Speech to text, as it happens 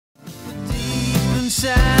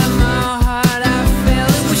inside my heart I feel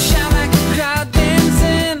it would shout like a crowd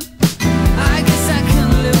dancing. I guess I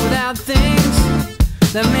can live without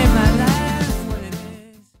things that make my life what it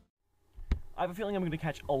is. I have a feeling I'm going to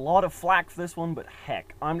catch a lot of flack for this one, but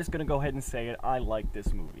heck, I'm just going to go ahead and say it. I like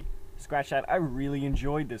this movie. Scratch that, I really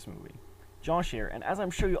enjoyed this movie. Josh here, and as I'm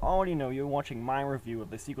sure you already know, you're watching my review of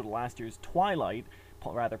the sequel to last year's Twilight,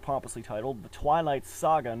 rather pompously titled The Twilight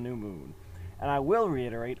Saga New Moon. And I will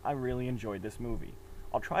reiterate, I really enjoyed this movie.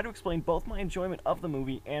 I'll try to explain both my enjoyment of the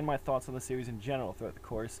movie and my thoughts on the series in general throughout the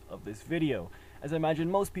course of this video, as I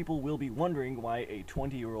imagine most people will be wondering why a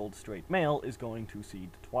 20-year-old straight male is going to see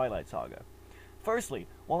The Twilight Saga. Firstly,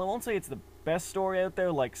 while I won't say it's the best story out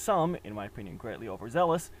there like some, in my opinion greatly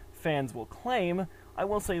overzealous, fans will claim, I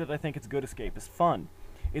will say that I think it's good escapist fun.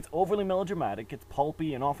 It's overly melodramatic, it's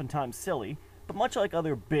pulpy and oftentimes silly, but much like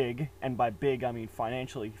other big, and by big I mean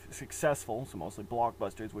financially successful, so mostly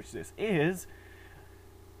blockbusters, which this is,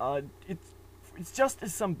 it's just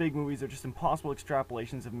as some big movies are just impossible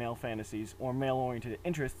extrapolations of male fantasies or male-oriented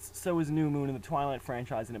interests, so is New Moon and the Twilight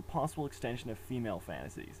franchise an impossible extension of female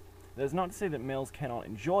fantasies. That is not to say that males cannot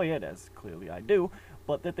enjoy it, as clearly I do,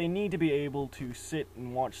 but that they need to be able to sit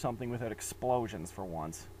and watch something without explosions for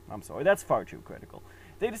once. I'm sorry, that's far too critical.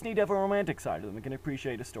 They just need to have a romantic side to them and can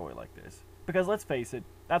appreciate a story like this. Because let's face it,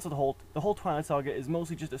 that's what the whole Twilight Saga is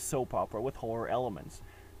mostly just a soap opera with horror elements.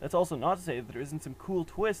 That's also not to say that there isn't some cool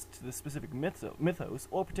twists to the specific mythos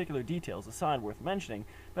or particular details aside worth mentioning,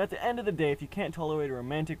 but at the end of the day, if you can't tolerate a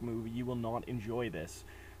romantic movie, you will not enjoy this.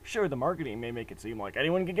 Sure, the marketing may make it seem like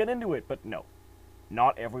anyone can get into it, but no.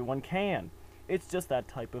 Not everyone can. It's just that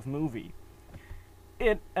type of movie.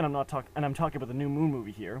 It, and I'm talking about the New Moon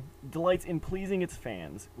movie here, delights in pleasing its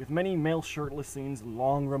fans, with many male shirtless scenes and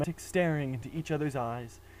long romantic staring into each other's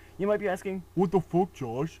eyes. You might be asking, what the fuck,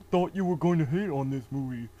 Josh? Thought you were going to hate on this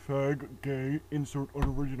movie. Fag, gay, insert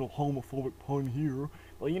unoriginal homophobic pun here.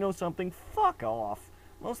 Well, you know something? Fuck off.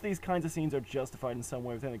 Most of these kinds of scenes are justified in some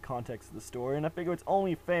way within the context of the story, and I figure it's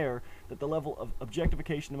only fair that the level of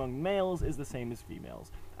objectification among males is the same as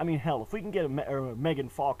females. I mean, hell, if we can get a Megan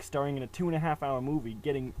Fox starring in a 2.5-hour movie,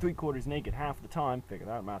 getting 3/4 naked half the time, figure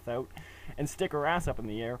that math out, and stick her ass up in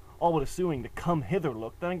the air, all but assuming the come hither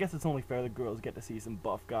look, then I guess it's only fair that girls get to see some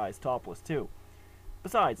buff guys topless too.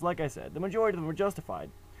 Besides, like I said, the majority of them are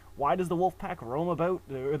justified. Why does the wolf pack roam about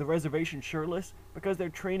the reservation shirtless? Because they're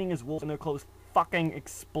training as wolves and their clothes fucking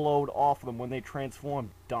explode off them when they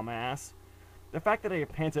transform, dumbass. The fact that they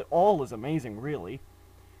have pants at all is amazing, really.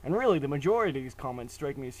 And really, the majority of these comments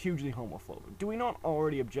strike me as hugely homophobic. Do we not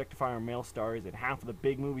already objectify our male stars in half of the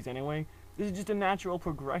big movies anyway? This is just a natural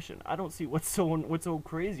progression. I don't see what's so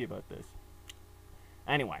crazy about this.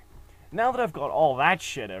 Anyway, now that I've got all that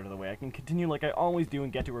shit out of the way, I can continue like I always do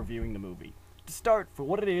and get to reviewing the movie. To start, for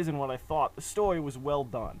what it is and what I thought, the story was well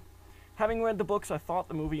done. Having read the books, I thought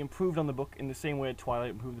the movie improved on the book in the same way that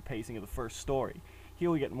Twilight improved the pacing of the first story.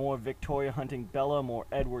 Here we get more Victoria hunting Bella, more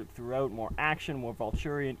Edward throughout, more action, more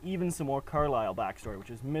Volturi, and even some more Carlisle backstory,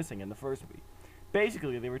 which is missing in the first movie.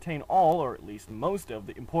 Basically, they retain all, or at least most of,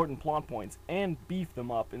 the important plot points and beef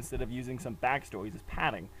them up instead of using some backstories as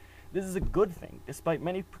padding. This is a good thing. Despite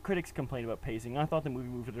many critics complaining about pacing, I thought the movie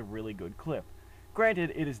moved at a really good clip.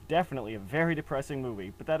 Granted, it is definitely a very depressing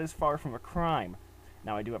movie, but that is far from a crime.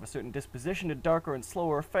 Now, I do have a certain disposition to darker and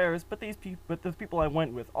slower affairs, but the people I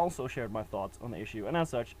went with also shared my thoughts on the issue, and as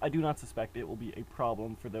such, I do not suspect it will be a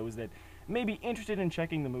problem for those that may be interested in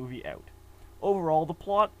checking the movie out. Overall, the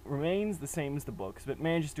plot remains the same as the books, but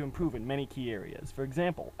manages to improve in many key areas. For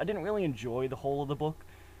example, I didn't really enjoy the whole of the book,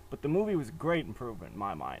 but the movie was a great improvement in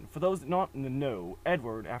my mind. For those not in the know,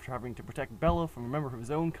 Edward, after having to protect Bella from a member of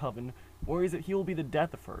his own coven, worries that he will be the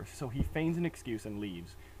death of her, so he feigns an excuse and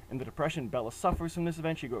leaves. In the depression Bella suffers from this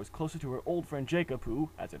event, she grows closer to her old friend Jacob, who,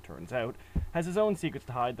 as it turns out, has his own secrets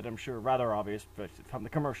to hide that I'm sure are rather obvious from the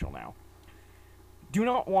commercial now. Do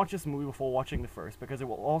not watch this movie before watching the first, because it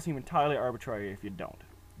will all seem entirely arbitrary if you don't.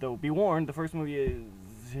 Though, be warned, the first movie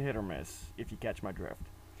is hit or miss, if you catch my drift.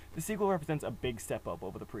 The sequel represents a big step up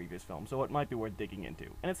over the previous film, so it might be worth digging into.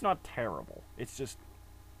 And it's not terrible. It's just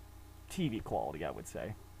TV quality, I would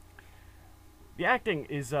say. The acting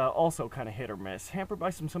is also kind of hit or miss, hampered by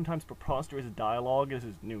some sometimes preposterous dialogue. This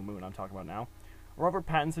is New Moon I'm talking about now. Robert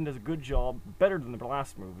Pattinson does a good job, better than the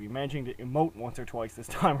last movie, managing to emote once or twice this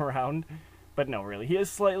time around. But no, really, he is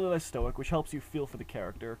slightly less stoic, which helps you feel for the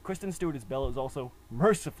character. Kristen Stewart as Bella is also,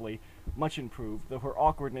 mercifully, much improved, though her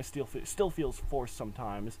awkwardness still feels forced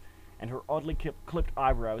sometimes, and her oddly clipped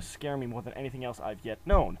eyebrows scare me more than anything else I've yet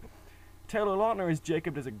known. Taylor Lautner as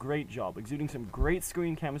Jacob does a great job, exuding some great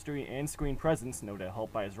screen chemistry and screen presence, no doubt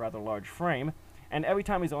helped by his rather large frame, and every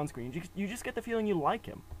time he's on screen, you just get the feeling you like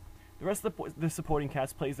him. The rest of the supporting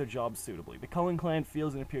cast plays their jobs suitably. The Cullen clan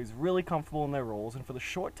feels and appears really comfortable in their roles, and for the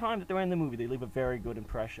short time that they're in the movie, they leave a very good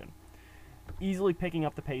impression. Easily picking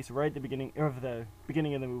up the pace right at the beginning of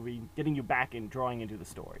the movie, getting you back in, drawing into the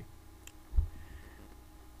story.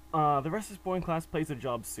 The rest of the supporting class plays their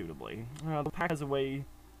jobs suitably. The pack has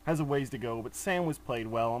a ways to go, but Sam was played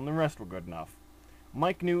well, and the rest were good enough.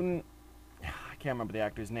 Mike Newton, I can't remember the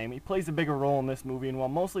actor's name, he plays a bigger role in this movie, and while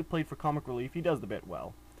mostly played for comic relief, he does the bit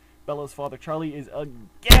well. Bella's father, Charlie, is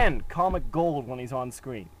again comic gold when he's on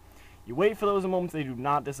screen. You wait for those moments, they do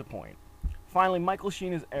not disappoint. Finally, Michael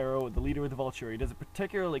Sheen as Arrow, the leader of the Volturi, does a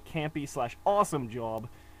particularly campy / awesome job,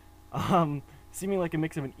 seeming like a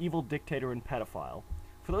mix of an evil dictator and pedophile.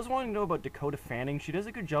 For those wanting to know about Dakota Fanning, she does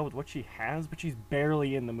a good job with what she has, but she's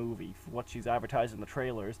barely in the movie for what she's advertised in the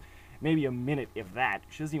trailers. Maybe a minute, if that.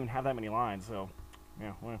 She doesn't even have that many lines, so,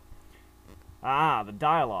 yeah, well. The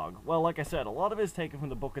dialogue. Well, like I said, a lot of it is taken from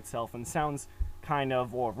the book itself and sounds kind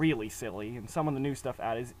of or really silly, and some of the new stuff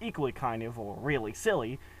added is equally kind of or really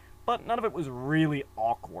silly, but none of it was really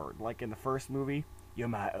awkward, like in the first movie. You're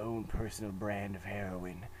my own personal brand of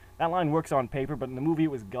heroin. That line works on paper, but in the movie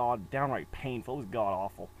it was downright painful. It was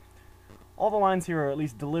god-awful. All the lines here are at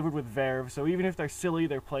least delivered with verve, so even if they're silly,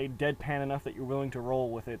 they're played deadpan enough that you're willing to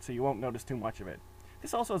roll with it, so you won't notice too much of it.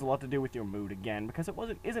 This also has a lot to do with your mood, again, because it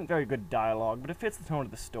isn't very good dialogue, but it fits the tone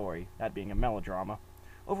of the story, that being a melodrama.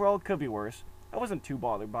 Overall, it could be worse. I wasn't too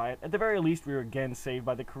bothered by it. At the very least, we were again saved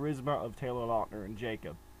by the charisma of Taylor Lautner and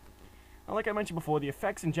Jacob. Now, like I mentioned before, the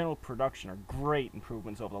effects and general production are great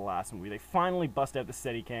improvements over the last movie. They finally bust out the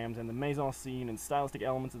Steadicams, and the mise-en-scene and stylistic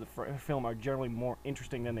elements of the film are generally more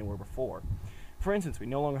interesting than they were before. For instance, we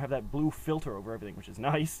no longer have that blue filter over everything, which is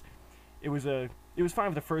nice. It was fine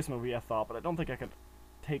with the first movie, I thought, but I don't think I could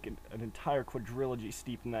take an entire quadrilogy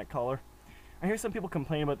steeped in that color. I hear some people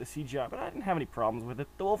complain about the CGI, but I didn't have any problems with it.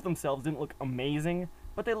 The wolves themselves didn't look amazing,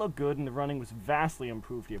 but they looked good, and the running was vastly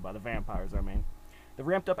improved here by the vampires, I mean. The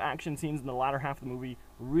ramped-up action scenes in the latter half of the movie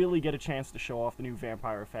really get a chance to show off the new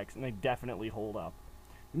vampire effects, and they definitely hold up.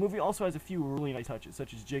 The movie also has a few really nice touches,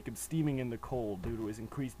 such as Jacob steaming in the cold due to his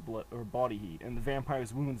increased body heat, and the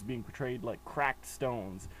vampire's wounds being portrayed like cracked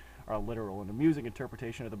stones are literal, and a music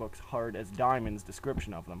interpretation of the book's Hard as Diamonds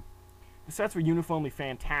description of them. The sets were uniformly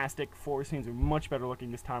fantastic, forest scenes were much better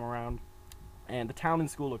looking this time around, and the town and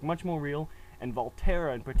school looked much more real, and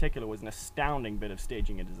Volterra in particular was an astounding bit of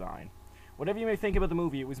staging and design. Whatever you may think about the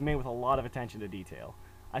movie, it was made with a lot of attention to detail.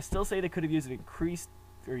 I still say they could have used an increased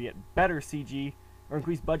budget for yet better CG,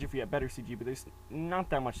 but there's not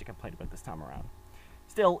that much to complain about this time around.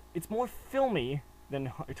 Still, it's more filmy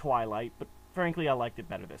than Twilight, but frankly, I liked it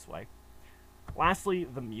better this way. Lastly,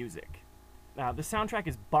 the music. The soundtrack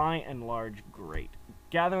is by and large great,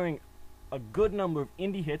 gathering a good number of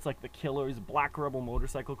indie hits like The Killers, Black Rebel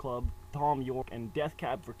Motorcycle Club, Tom York, and Death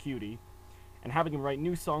Cab for Cutie, and having him write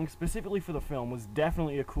new songs specifically for the film was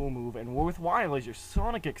definitely a cool move and worthwhile, as your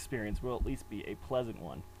Sonic experience will at least be a pleasant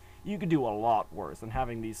one. You could do a lot worse than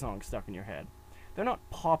having these songs stuck in your head. They're not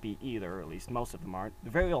poppy either, or at least most of them aren't.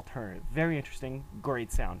 They're very alternative, very interesting, great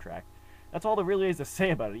soundtrack. That's all there really is to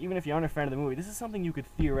say about it. Even if you aren't a fan of the movie, this is something you could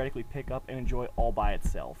theoretically pick up and enjoy all by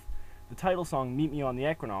itself. The title song, Meet Me on the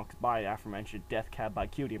Equinox, by the aforementioned Death Cab by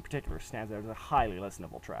Cutie in particular, stands out as a highly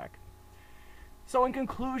listenable track. So in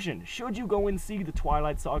conclusion, should you go and see the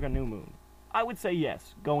Twilight Saga New Moon? I would say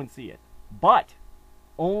yes, go and see it. But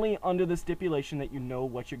only under the stipulation that you know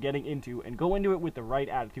what you're getting into and go into it with the right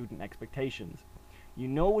attitude and expectations. You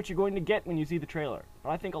know what you're going to get when you see the trailer, but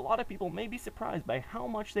I think a lot of people may be surprised by how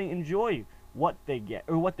much they enjoy what they get,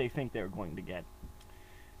 or what they think they're going to get.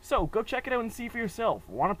 So, go check it out and see for yourself.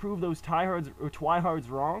 Want to prove those twihards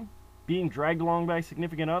wrong? Being dragged along by a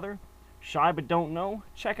significant other? Shy but don't know?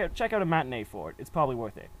 Check out a matinee for it. It's probably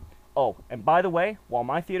worth it. Oh, and by the way, while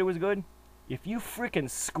my theater was good, if you frickin'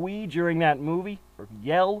 squee during that movie, or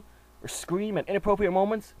yell, or scream at inappropriate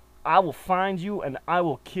moments, I will find you and I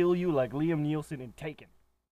will kill you like Liam Neeson in Taken.